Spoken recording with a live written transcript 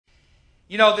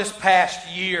You know, this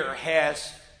past year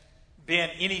has been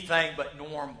anything but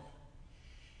normal.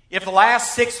 If the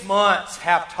last 6 months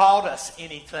have taught us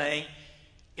anything,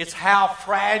 it's how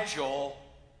fragile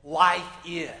life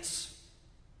is.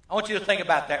 I want you to think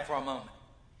about that for a moment.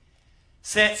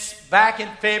 Since back in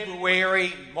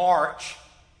February, March,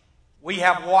 we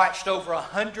have watched over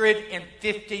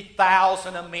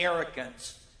 150,000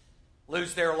 Americans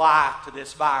lose their life to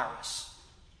this virus.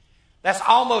 That's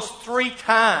almost 3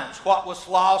 times what was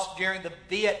lost during the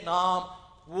Vietnam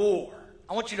War.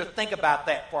 I want you to think about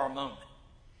that for a moment.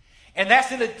 And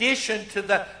that's in addition to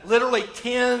the literally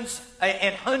tens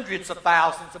and hundreds of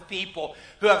thousands of people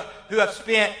who have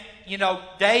spent,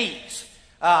 days,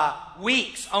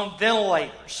 weeks on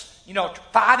ventilators,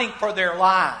 fighting for their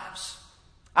lives.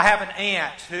 I have an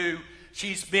aunt who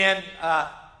she's been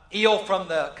ill from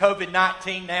the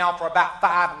COVID-19 now for about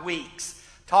 5 weeks.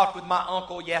 Talked with my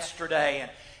uncle yesterday,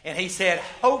 and he said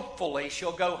hopefully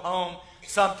she'll go home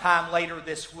sometime later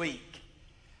this week.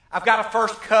 I've got a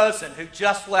first cousin who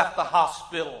just left the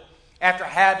hospital after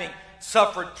having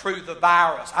suffered through the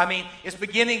virus. I mean, it's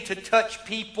beginning to touch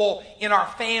people in our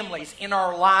families, in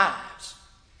our lives.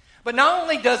 But not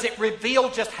only does it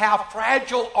reveal just how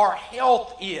fragile our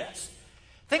health is,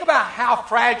 think about how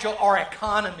fragile our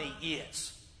economy is.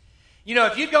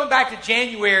 If you go back to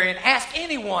January and ask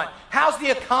anyone, how's the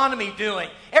economy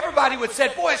doing? Everybody would say,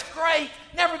 boy, it's great,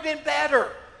 never been better.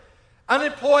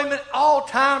 Unemployment,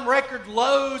 all-time record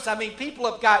lows. I mean,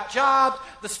 people have got jobs.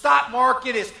 The stock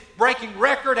market is breaking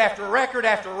record after record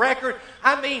after record.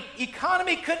 I mean,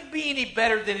 economy couldn't be any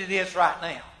better than it is right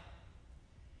now.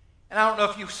 And I don't know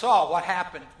if you saw what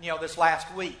happened, this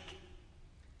last week,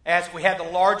 as we had the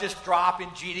largest drop in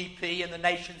GDP in the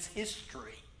nation's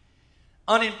history.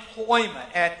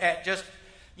 Unemployment at just,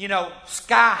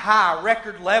 sky high,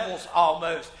 record levels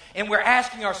almost. And we're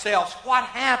asking ourselves, what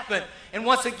happened? And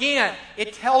once again,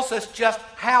 it tells us just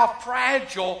how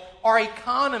fragile our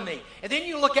economy. And then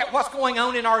you look at what's going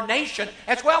on in our nation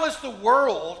as well as the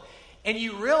world, and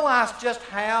you realize just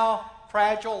how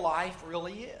fragile life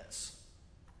really is.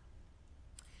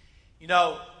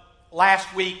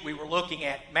 Last week we were looking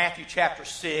at Matthew chapter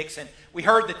 6, and we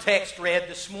heard the text read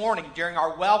this morning during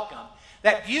our welcome.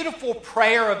 That beautiful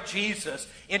prayer of Jesus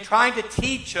in trying to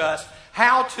teach us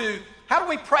how do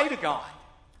we pray to God.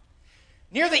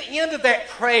 Near the end of that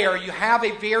prayer, you have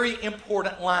a very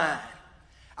important line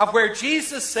of where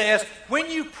Jesus says,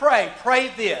 when you pray, pray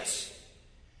this: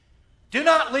 do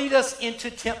not lead us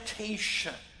into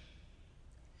temptation,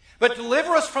 but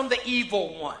deliver us from the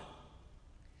evil one.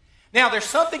 Now, there's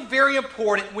something very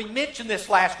important. We mentioned this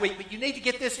last week, but you need to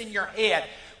get this in your head.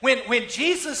 When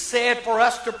Jesus said for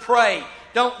us to pray,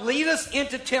 don't lead us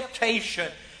into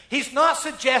temptation, He's not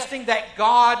suggesting that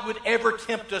God would ever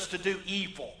tempt us to do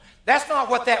evil. That's not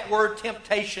what that word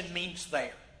temptation means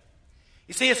there.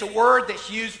 You see, it's a word that's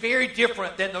used very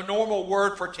different than the normal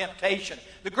word for temptation.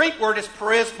 The Greek word is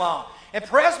charisma. And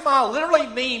charisma literally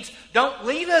means don't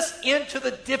lead us into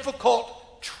the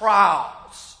difficult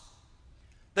trials,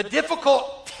 the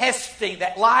difficult testing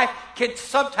that life can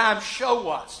sometimes show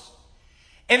us.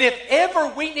 And if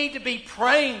ever we need to be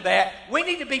praying that, we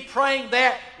need to be praying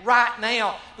that right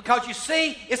now. Because you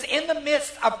see, it's in the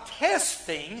midst of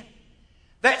testing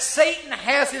that Satan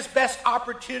has his best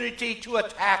opportunity to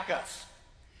attack us.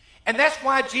 And that's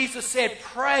why Jesus said,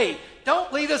 pray.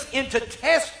 Don't lead us into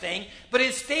testing, but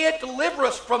instead deliver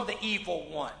us from the evil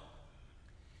one.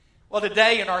 Well,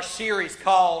 today in our series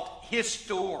called His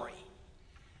Story,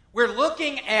 we're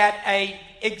looking at an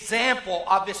example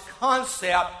of this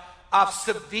concept of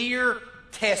severe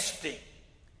testing.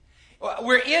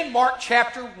 We're in Mark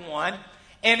chapter 1,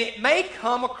 and it may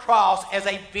come across as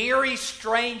a very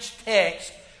strange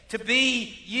text to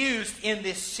be used in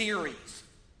this series.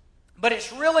 But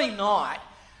it's really not.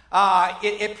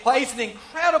 It plays an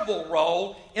incredible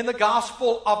role in the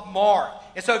Gospel of Mark.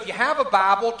 And so if you have a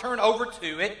Bible, turn over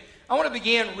to it. I want to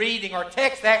begin reading. Our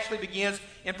text actually begins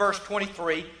in verse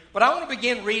 23, but I want to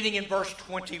begin reading in verse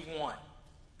 21.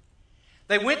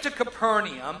 They went to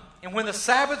Capernaum, and when the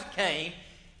Sabbath came,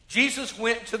 Jesus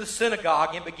went to the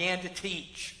synagogue and began to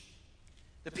teach.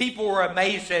 The people were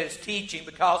amazed at His teaching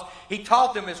because He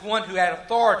taught them as one who had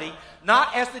authority,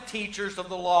 not as the teachers of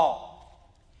the law.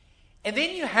 And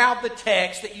then you have the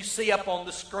text that you see up on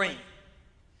the screen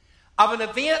of an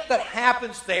event that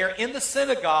happens there in the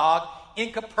synagogue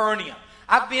in Capernaum.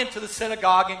 I've been to the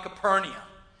synagogue in Capernaum.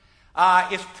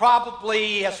 It's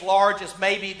probably as large as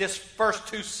maybe this first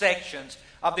 2 sections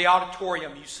of the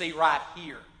auditorium you see right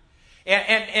here.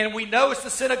 And we know it's the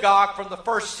synagogue from the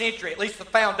first century, at least the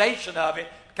foundation of it,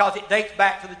 because it dates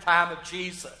back to the time of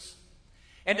Jesus.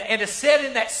 and to sit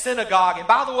in that synagogue. And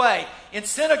by the way, in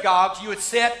synagogues, you would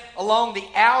sit along the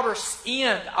outer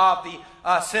end of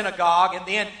the synagogue, and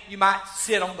then you might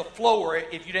sit on the floor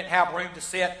if you didn't have room to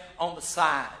sit on the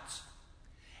sides.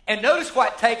 And notice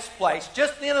what takes place.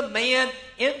 Just then a man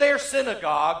in their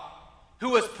synagogue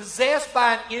who was possessed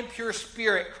by an impure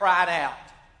spirit cried out,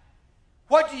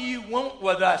 "What do you want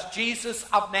with us, Jesus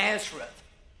of Nazareth?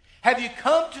 Have you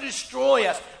come to destroy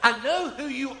us? I know who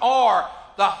you are,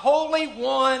 the Holy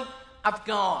One of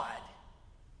God."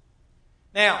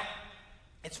 Now,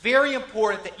 it's very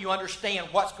important that you understand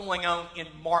what's going on in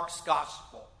Mark's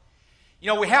gospel. You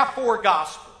know, we have 4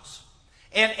 gospels.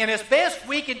 And as best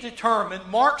we can determine,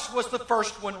 Mark's was the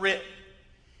first one written.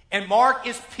 And Mark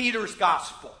is Peter's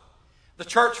gospel. The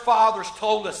church fathers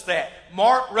told us that.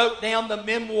 Mark wrote down the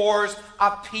memoirs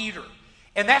of Peter.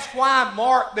 And that's why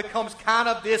Mark becomes kind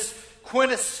of this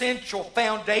quintessential,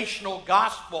 foundational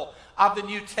gospel of the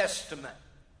New Testament.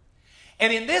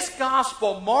 And in this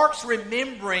gospel, Mark's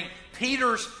remembering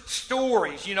Peter's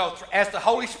stories, you know, as the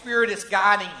Holy Spirit is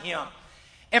guiding him.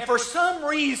 And for some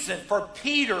reason, for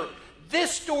Peter,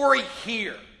 this story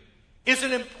here is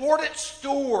an important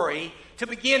story to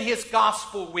begin his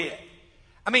gospel with.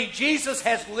 I mean, Jesus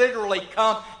has literally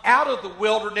come out of the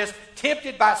wilderness,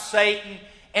 tempted by Satan,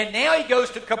 and now he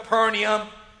goes to Capernaum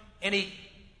and he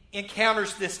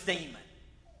encounters this demon.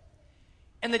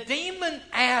 And the demon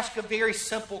asks a very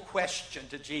simple question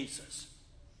to Jesus.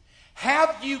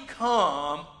 Have you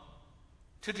come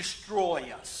to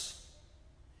destroy us?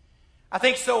 I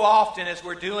think so often as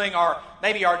we're doing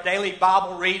maybe our daily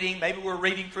Bible reading, maybe we're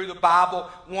reading through the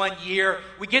Bible one year,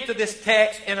 we get to this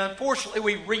text and unfortunately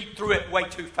we read through it way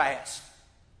too fast.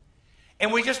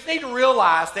 And we just need to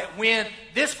realize that when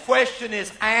this question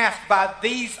is asked by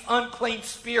these unclean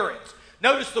spirits,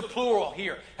 notice the plural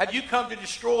here, have you come to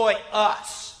destroy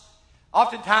us?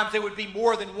 Oftentimes there would be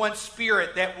more than one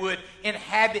spirit that would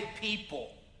inhabit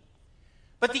people.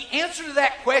 But the answer to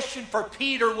that question for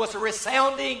Peter was a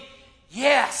resounding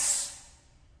yes.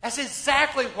 That's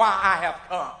exactly why I have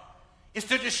come. Is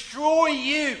to destroy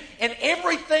you and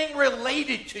everything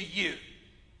related to you.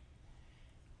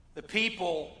 The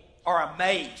people are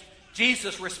amazed.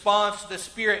 Jesus responds to the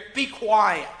spirit, "Be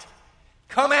quiet.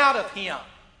 Come out of him."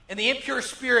 And the impure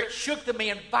spirit shook the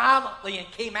man violently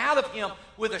and came out of him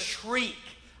with a shriek.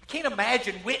 I can't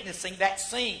imagine witnessing that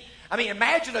scene. I mean,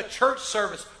 imagine a church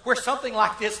service where something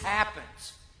like this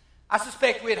happens. I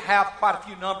suspect we'd have quite a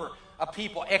few number of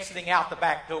people exiting out the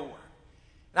back door.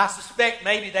 And I suspect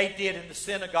maybe they did in the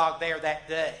synagogue there that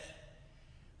day.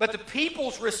 But the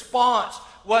people's response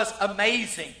was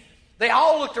amazing. They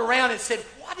all looked around and said,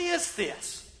 "What is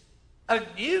this? A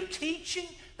new teaching?"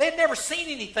 They had never seen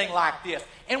anything like this.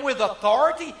 And with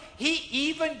authority, he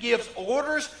even gives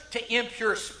orders to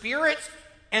impure spirits,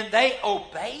 and they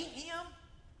obey him.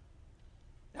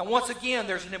 Now, once again,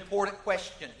 there's an important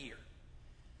question here.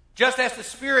 Just as the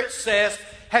Spirit says,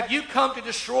 "Have you come to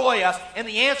destroy us?" And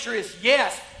the answer is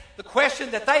yes. The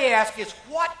question that they ask is,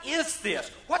 what is this?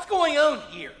 What's going on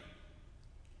here?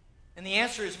 And the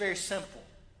answer is very simple.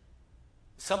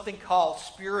 Something called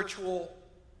spiritual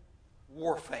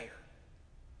warfare.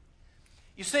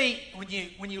 You see,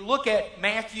 when you look at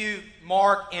Matthew,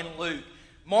 Mark, and Luke,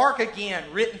 Mark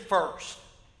again, written first.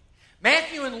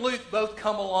 Matthew and Luke both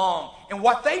come along, and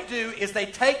what they do is they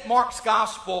take Mark's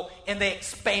gospel and they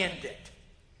expand it.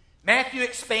 Matthew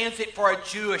expands it for a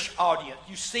Jewish audience.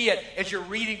 You see it as you're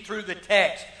reading through the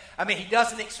text. I mean, he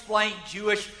doesn't explain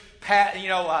Jewish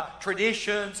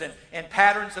traditions and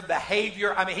patterns of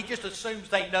behavior. I mean, he just assumes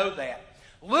they know that.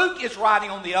 Luke is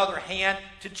writing, on the other hand,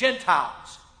 to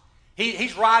Gentiles.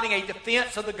 He's writing a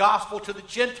defense of the gospel to the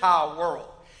Gentile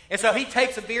world. And so he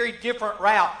takes a very different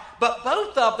route. But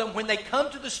both of them, when they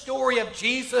come to the story of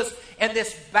Jesus and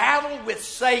this battle with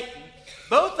Satan,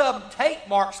 both of them take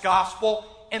Mark's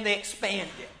gospel and they expand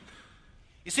it.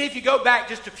 You see, if you go back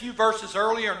just a few verses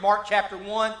earlier in Mark chapter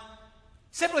 1, it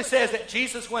simply says that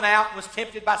Jesus went out and was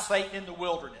tempted by Satan in the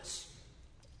wilderness.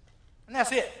 And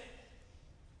that's it.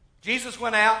 Jesus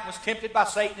went out and was tempted by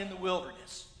Satan in the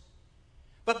wilderness.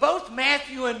 But both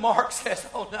Matthew and Mark says,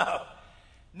 oh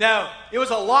no, it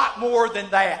was a lot more than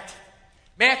that.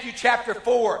 Matthew chapter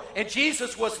 4, and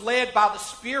Jesus was led by the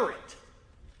Spirit.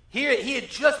 He had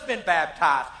just been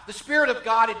baptized. The Spirit of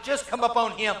God had just come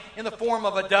upon him in the form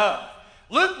of a dove.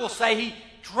 Luke will say he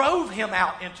drove him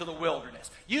out into the wilderness.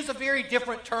 Use a very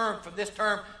different term from this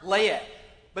term, led.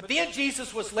 But then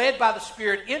Jesus was led by the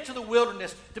Spirit into the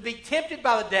wilderness to be tempted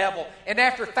by the devil, and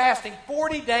after fasting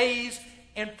 40 days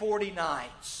and 40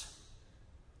 nights.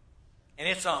 And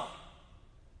it's on.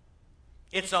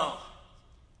 It's on.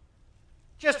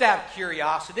 Just out of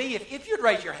curiosity, if you'd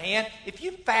raise your hand, if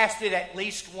you fasted at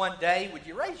least one day, would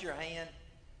you raise your hand?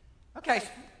 Okay, so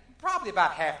probably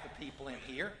about half the people in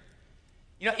here.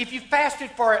 You know, if you fasted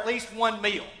for at least one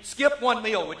meal, skip one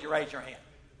meal, would you raise your hand?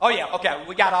 Oh yeah, okay,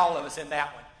 we got all of us in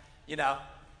that one, you know.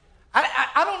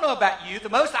 I don't know about you. The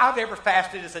most I've ever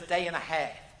fasted is a day and a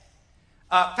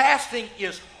half. Fasting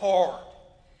is hard.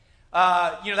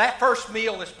 That first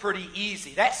meal is pretty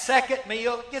easy. That second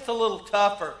meal, it gets a little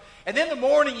tougher. And then the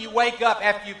morning you wake up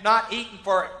after you've not eaten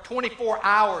for 24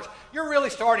 hours, you're really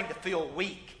starting to feel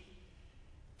weak.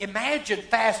 Imagine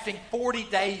fasting 40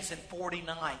 days and 40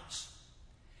 nights.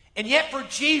 And yet for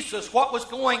Jesus, what was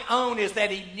going on is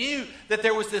that he knew that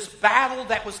there was this battle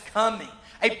that was coming.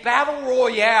 A battle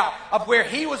royale of where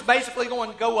he was basically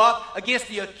going to go up against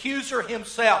the accuser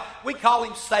himself. We call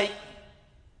him Satan.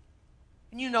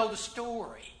 And you know the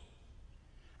story.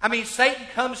 I mean, Satan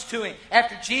comes to him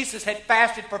after Jesus had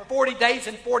fasted for 40 days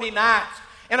and 40 nights.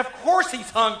 And of course he's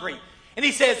hungry. And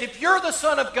he says, if you're the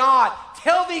Son of God,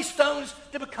 tell these stones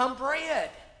to become bread.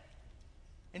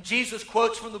 And Jesus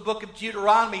quotes from the book of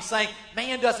Deuteronomy saying,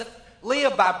 man doesn't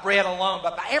live by bread alone,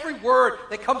 but by every word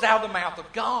that comes out of the mouth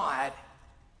of God.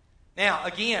 Now,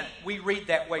 again, we read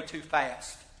that way too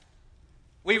fast.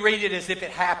 We read it as if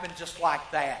it happened just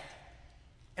like that.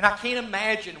 And I can't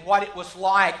imagine what it was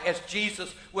like as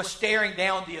Jesus was staring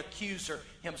down the accuser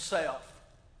himself.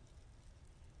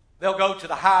 They'll go to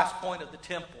the highest point of the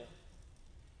temple.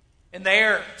 And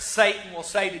there, Satan will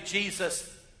say to Jesus,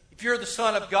 if you're the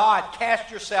Son of God,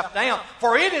 cast yourself down,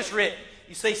 for it is written.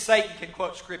 You see, Satan can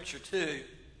quote Scripture too.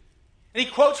 And he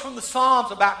quotes from the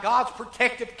Psalms about God's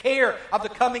protective care of the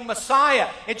coming Messiah.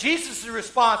 And Jesus'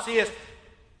 response is,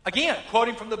 again,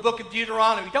 quoting from the book of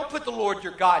Deuteronomy, don't put the Lord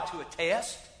your God to a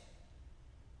test.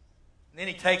 And then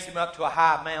he takes him up to a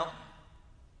high mountain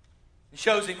and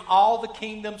shows him all the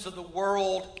kingdoms of the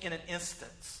world in an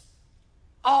instance.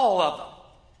 All of them.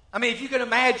 I mean, if you can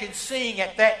imagine seeing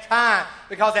at that time,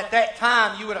 because at that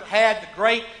time you would have had the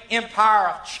great empire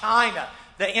of China,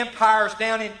 the empires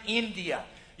down in India.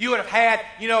 You would have had,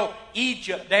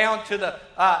 Egypt down to the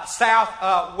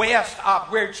southwest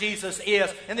of where Jesus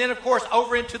is. And then, of course,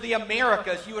 over into the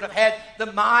Americas, you would have had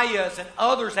the Mayas and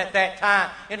others at that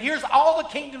time. And here's all the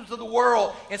kingdoms of the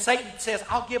world. And Satan says,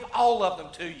 I'll give all of them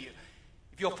to you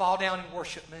if you'll fall down and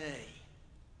worship me.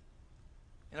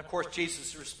 And, of course,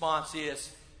 Jesus' response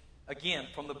is, again,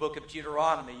 from the book of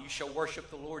Deuteronomy, you shall worship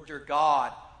the Lord your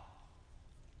God,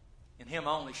 and him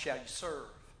only shall you serve.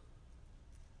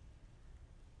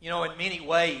 In many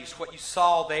ways, what you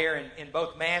saw there in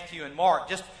both Matthew and Mark,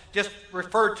 just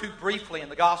referred to briefly in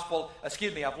the Gospel,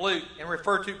 of Luke, and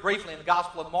referred to briefly in the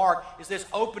Gospel of Mark, is this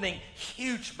opening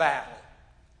huge battle.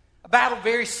 A battle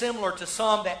very similar to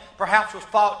some that perhaps was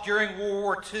fought during World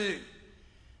War II.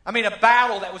 I mean, a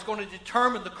battle that was going to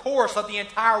determine the course of the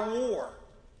entire war.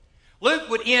 Luke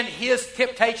would end his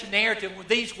temptation narrative with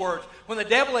these words. When the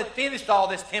devil had finished all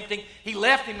this tempting, he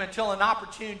left him until an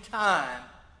opportune time.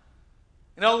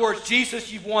 In other words,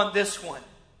 Jesus, you've won this one,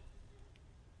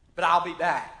 but I'll be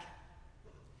back.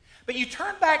 But you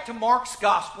turn back to Mark's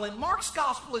gospel, and Mark's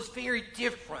gospel is very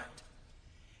different.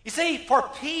 You see, for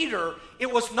Peter,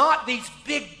 it was not these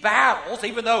big battles,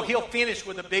 even though he'll finish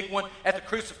with a big one at the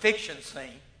crucifixion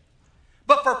scene.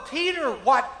 But for Peter,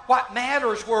 what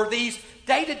matters were these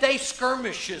day-to-day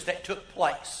skirmishes that took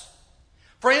place.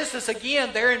 For instance,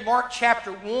 again, there in Mark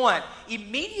chapter 1,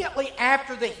 immediately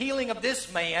after the healing of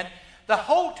this man, the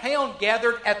whole town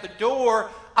gathered at the door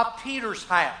of Peter's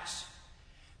house.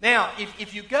 Now,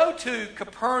 if you go to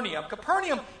Capernaum,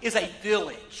 Capernaum is a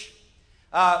village.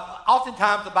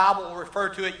 Oftentimes the Bible will refer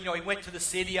to it, he went to the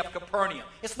city of Capernaum.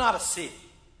 It's not a city,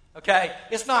 okay?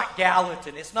 It's not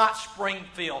Gallatin. It's not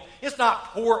Springfield. It's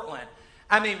not Portland.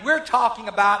 I mean, we're talking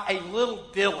about a little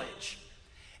village.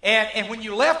 And when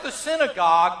you left the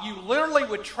synagogue, you literally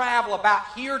would travel about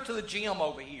here to the gym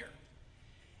over here.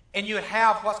 And you would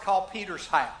have what's called Peter's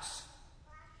house.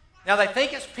 Now, they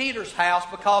think it's Peter's house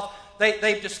because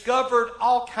they've discovered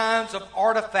all kinds of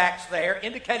artifacts there,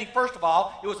 indicating, first of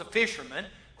all, it was a fisherman.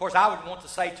 Of course, I would want to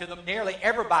say to them, nearly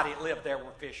everybody that lived there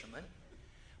were fishermen.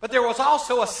 But there was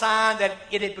also a sign that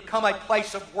it had become a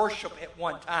place of worship at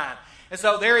one time. And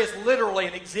so there is literally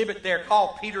an exhibit there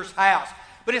called Peter's house.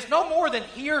 But it's no more than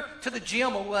here to the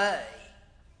gym away.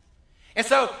 And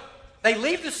so they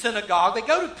leave the synagogue, they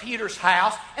go to Peter's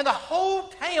house, and the whole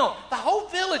town, the whole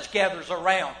village gathers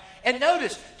around. And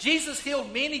notice, Jesus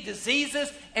healed many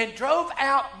diseases and drove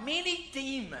out many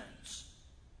demons.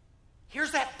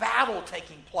 Here's that battle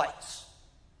taking place.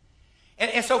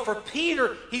 And so for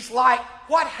Peter, he's like,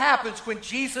 what happens when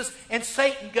Jesus and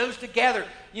Satan goes together,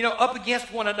 up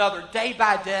against one another day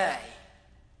by day?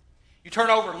 You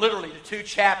turn over literally to 2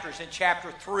 chapters in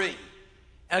chapter 3.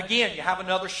 And again, you have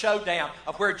another showdown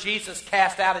of where Jesus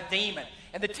cast out a demon.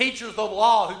 And the teachers of the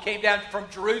law who came down from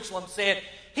Jerusalem said,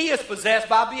 he is possessed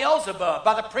by Beelzebub,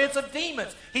 by the prince of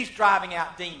demons. He's driving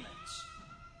out demons.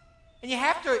 And you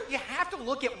have to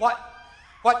look at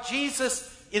what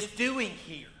Jesus is doing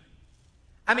here.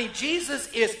 I mean, Jesus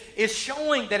is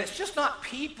showing that it's just not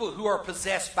people who are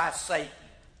possessed by Satan,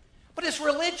 but it's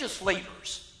religious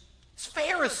leaders, it's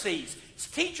Pharisees, it's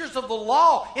teachers of the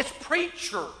law, it's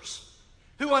preachers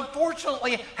who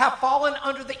unfortunately have fallen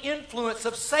under the influence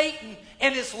of Satan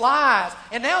and his lies.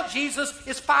 And now Jesus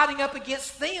is fighting up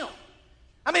against them.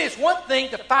 I mean, it's one thing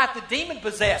to fight the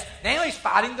demon-possessed. Now he's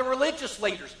fighting the religious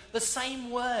leaders the same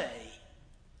way.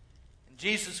 And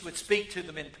Jesus would speak to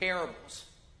them in parables.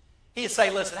 He'd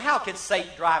say, listen, how can Satan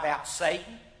drive out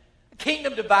Satan? A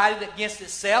kingdom divided against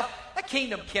itself, that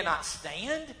kingdom cannot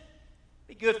stand. It'd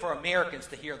be good for Americans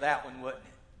to hear that one, wouldn't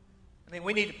it? I mean,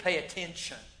 we need to pay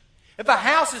attention. If a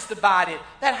house is divided,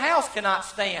 that house cannot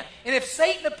stand. And if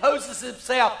Satan opposes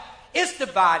himself, it's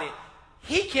divided.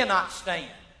 He cannot stand.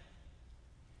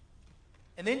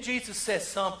 And then Jesus says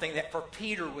something that for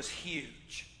Peter was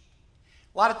huge.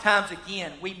 A lot of times,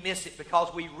 again, we miss it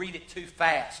because we read it too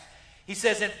fast. He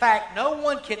says, in fact, no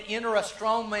one can enter a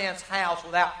strong man's house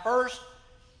without first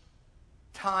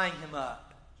tying him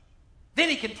up. Then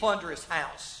he can plunder his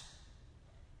house.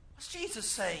 What's Jesus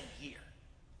saying here?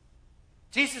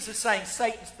 Jesus is saying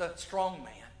Satan's the strong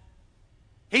man.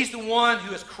 He's the one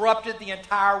who has corrupted the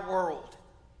entire world.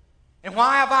 And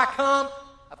why have I come?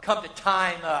 I've come to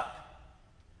tie him up.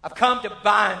 I've come to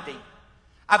bind him.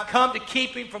 I've come to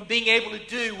keep him from being able to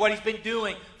do what he's been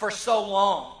doing for so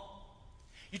long.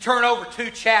 You turn over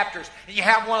 2 chapters and you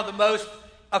have one of the most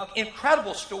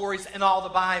incredible stories in all the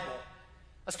Bible.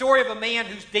 A story of a man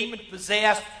who's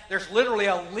demon-possessed. There's literally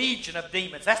a legion of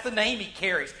demons. That's the name he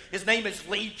carries. His name is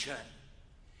Legion.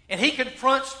 And he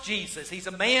confronts Jesus. He's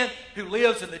a man who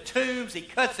lives in the tombs. He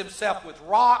cuts himself with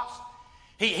rocks.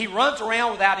 He runs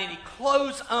around without any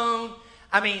clothes on.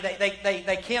 I mean,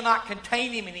 they cannot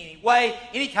contain him in any way.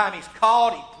 Anytime he's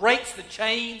caught, he breaks the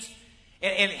chains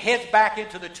and heads back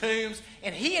into the tombs.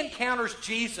 And he encounters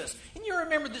Jesus. And you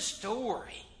remember the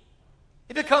story.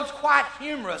 It becomes quite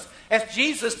humorous as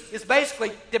Jesus is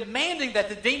basically demanding that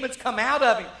the demons come out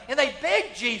of him. And they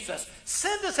beg Jesus,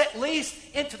 send us at least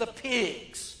into the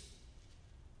pigs.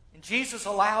 And Jesus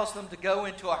allows them to go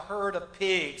into a herd of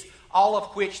pigs, all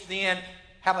of which then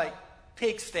have a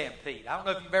pig stampede. I don't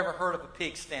know if you've ever heard of a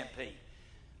pig stampede,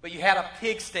 but you had a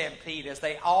pig stampede as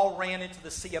they all ran into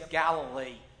the Sea of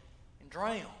Galilee and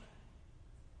drowned.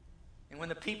 And when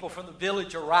the people from the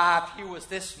village arrived, here was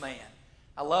this man.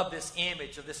 I love this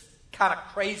image of this kind of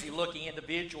crazy-looking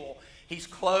individual. He's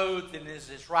clothed and is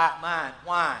his right mind.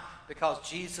 Why? Because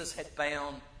Jesus had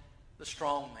found the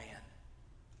strong man.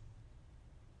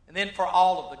 And then for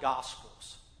all of the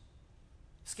Gospels,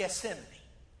 it's Gethsemane.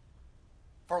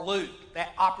 For Luke, that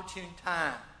opportune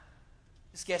time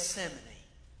is Gethsemane.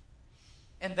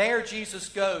 And there Jesus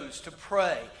goes to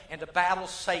pray and to battle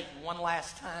Satan one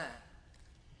last time.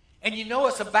 And you know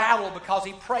it's a battle because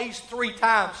he prays 3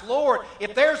 times. Lord,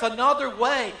 if there's another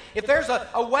way, if there's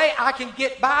a way I can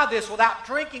get by this without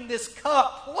drinking this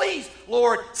cup, please,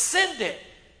 Lord, send it.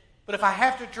 But if I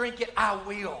have to drink it, I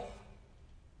will.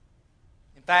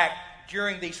 In fact,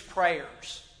 during these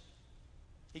prayers,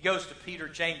 he goes to Peter,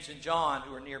 James, and John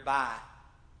who are nearby.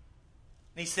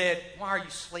 And he said, why are you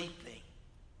sleeping?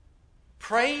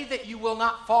 Pray that you will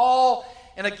not fall.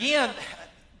 And again,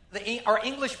 our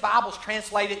English Bibles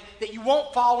translate it that you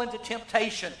won't fall into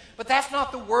temptation. But that's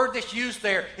not the word that's used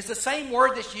there. It's the same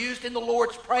word that's used in the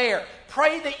Lord's Prayer.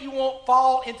 Pray that you won't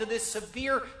fall into this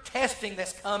severe testing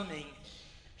that's coming.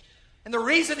 And the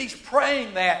reason he's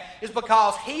praying that is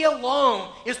because he alone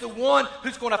is the one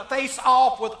who's going to face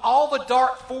off with all the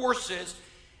dark forces,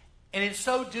 and in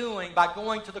so doing, by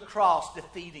going to the cross,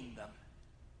 defeating them.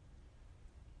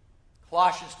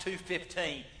 Colossians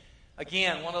 2:15.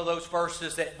 Again, one of those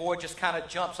verses that, boy, just kind of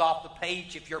jumps off the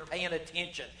page if you're paying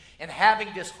attention. And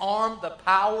having disarmed the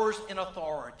powers and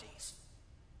authorities,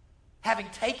 having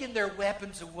taken their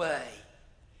weapons away,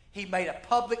 he made a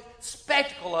public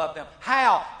spectacle of them.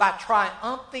 How? By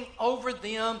triumphing over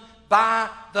them by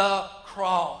the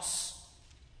cross.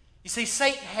 You see,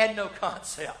 Satan had no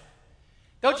concept.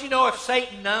 Don't you know if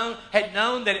Satan had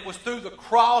known that it was through the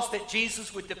cross that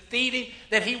Jesus would defeat him,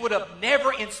 that he would have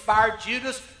never inspired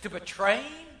Judas to betray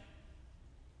him?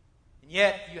 And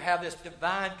yet you have this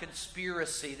divine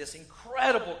conspiracy, this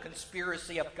incredible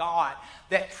conspiracy of God,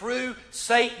 that through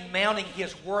Satan mounting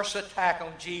his worst attack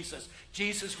on Jesus,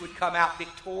 Jesus would come out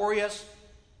victorious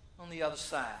on the other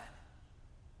side.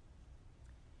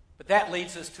 But that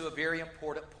leads us to a very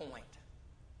important point.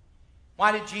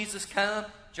 Why did Jesus come?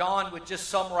 John would just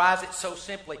summarize it so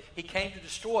simply. He came to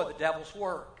destroy the devil's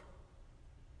work.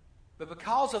 But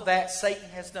because of that, Satan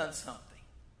has done something.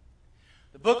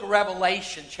 The book of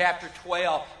Revelation, chapter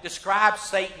 12, describes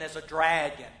Satan as a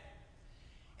dragon.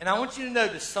 And I want you to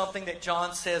notice something that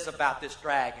John says about this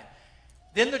dragon.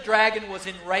 Then the dragon was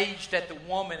enraged at the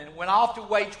woman and went off to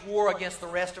wage war against the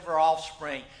rest of her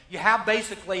offspring. You have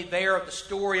basically there the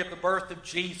story of the birth of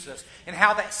Jesus and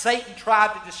how that Satan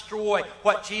tried to destroy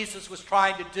what Jesus was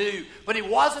trying to do. But he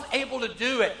wasn't able to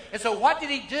do it. And so what did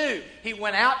he do? He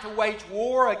went out to wage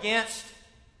war against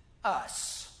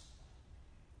us.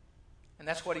 And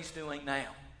that's what he's doing now.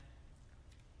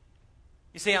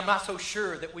 You see, I'm not so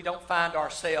sure that we don't find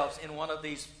ourselves in one of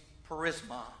these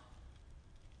charisma.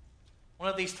 One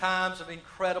of these times of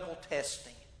incredible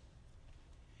testing.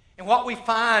 And what we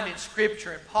find in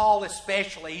Scripture, and Paul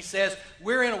especially, he says,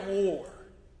 we're in a war.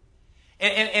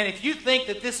 And if you think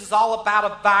that this is all about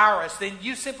a virus, then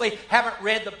you simply haven't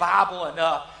read the Bible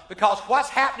enough. Because what's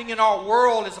happening in our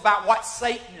world is about what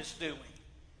Satan is doing.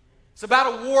 It's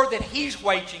about a war that he's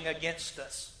waging against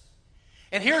us.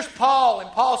 And here's Paul,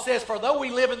 and Paul says, for though we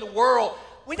live in the world,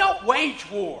 we don't wage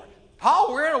war.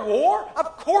 Paul, we're in a war?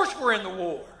 Of course we're in the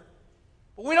war.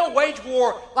 But we don't wage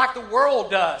war like the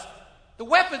world does. The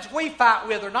weapons we fight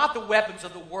with are not the weapons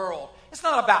of the world. It's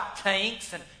not about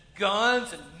tanks and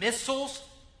guns and missiles.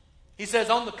 He says,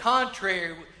 on the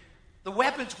contrary, the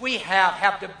weapons we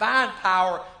have divine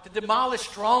power to demolish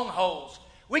strongholds.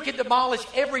 We can demolish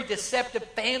every deceptive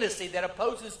fantasy that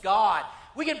opposes God.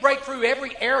 We can break through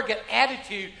every arrogant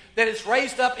attitude that is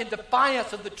raised up in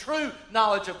defiance of the true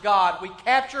knowledge of God. We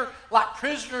capture, like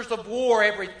prisoners of war,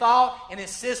 every thought and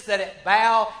insist that it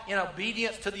bow in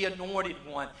obedience to the Anointed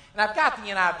One. And I've got the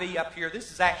NIV up here.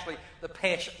 This is actually the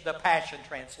Passion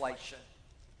Translation.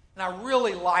 And I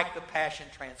really like the Passion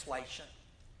Translation.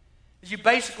 You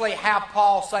basically have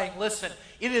Paul saying, listen,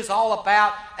 it is all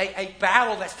about a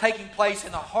battle that's taking place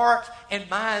in the hearts and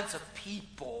minds of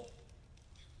people.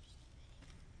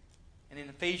 And in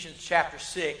Ephesians chapter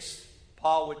 6,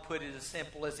 Paul would put it as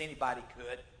simple as anybody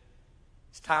could.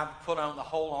 It's time to put on the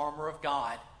whole armor of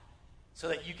God so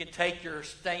that you can take your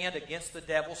stand against the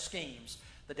devil's schemes.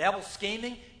 The devil's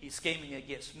scheming, he's scheming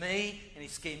against me, and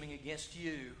he's scheming against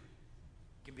you. You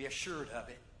can be assured of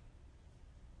it.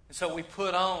 And so we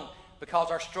put on, because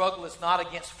our struggle is not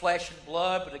against flesh and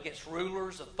blood, but against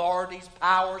rulers, authorities,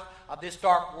 powers of this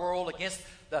dark world, against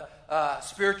the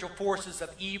spiritual forces of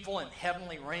evil in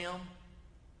heavenly realm.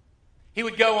 He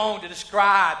would go on to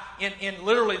describe in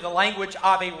literally the language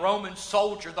of a Roman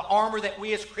soldier the armor that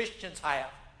we as Christians have.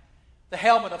 The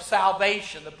helmet of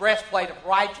salvation, the breastplate of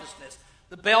righteousness,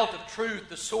 the belt of truth,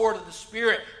 the sword of the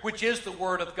Spirit, which is the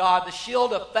word of God, the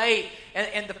shield of faith,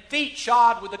 and the feet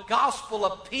shod with the gospel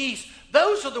of peace.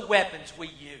 Those are the weapons we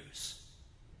use.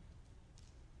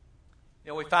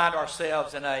 You know, we find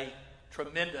ourselves in a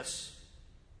tremendous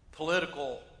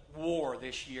political war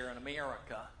this year in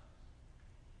America.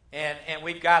 And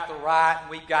we've got the right and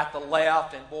we've got the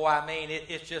left, and boy, I mean,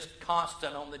 it's just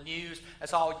constant on the news.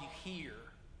 That's all you hear.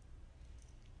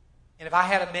 And if I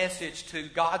had a message to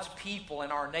God's people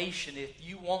in our nation, if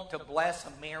you want to bless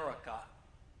America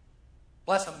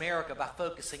by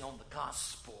focusing on the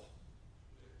gospel.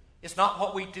 It's not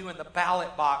what we do in the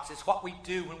ballot box. It's what we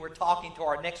do when we're talking to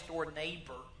our next door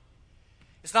neighbor.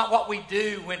 It's not what we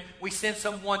do when we send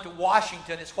someone to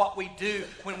Washington. It's what we do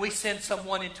when we send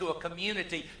someone into a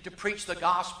community to preach the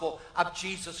gospel of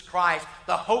Jesus Christ.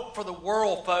 The hope for the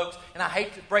world, folks, and I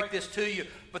hate to break this to you,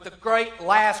 but the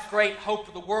last great hope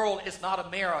for the world is not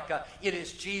America. It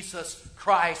is Jesus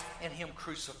Christ and Him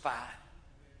crucified.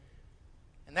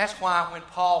 And that's why when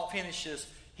Paul finishes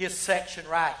his section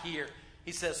right here,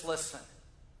 he says, listen,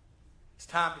 it's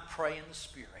time to pray in the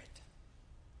Spirit.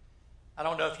 I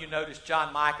don't know if you noticed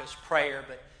John Micah's prayer,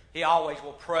 but he always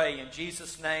will pray in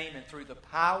Jesus' name and through the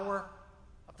power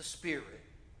of the Spirit.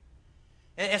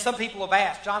 And some people have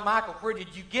asked, John Michael, where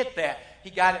did you get that? He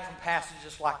got it from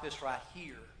passages like this right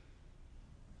here.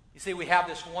 You see, we have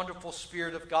this wonderful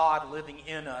Spirit of God living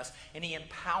in us, and He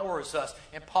empowers us.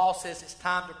 And Paul says it's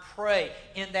time to pray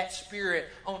in that Spirit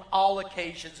on all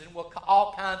occasions, and with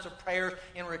all kinds of prayers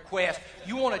and requests.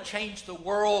 You want to change the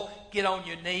world, get on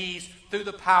your knees through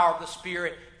the power of the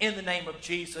Spirit in the name of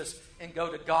Jesus, and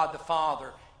go to God the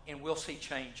Father, and we'll see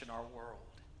change in our world.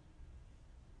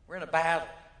 We're in a battle.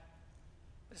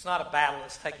 But it's not a battle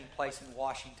that's taking place in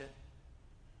Washington.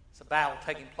 It's a battle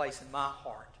taking place in my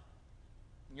heart,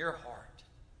 in your heart.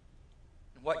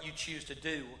 And what you choose to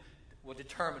do will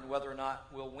determine whether or not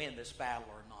we'll win this battle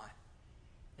or not.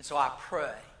 And so I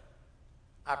pray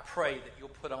that you'll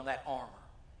put on that armor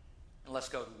and let's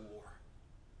go to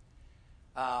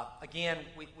war. Again,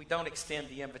 we don't extend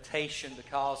the invitation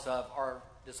because of our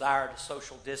desire to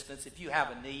social distance. If you have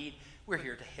a need, we're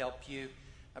here to help you.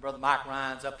 My brother Mike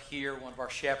Ryan's up here. One of our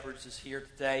shepherds is here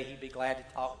today. He'd be glad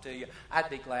to talk to you. I'd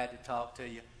be glad to talk to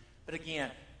you. But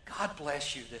again, God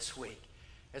bless you this week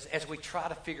as we try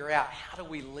to figure out how do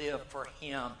we live for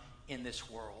Him in this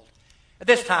world. At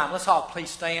this time, let's all please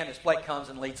stand as Blake comes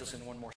and leads us in one more.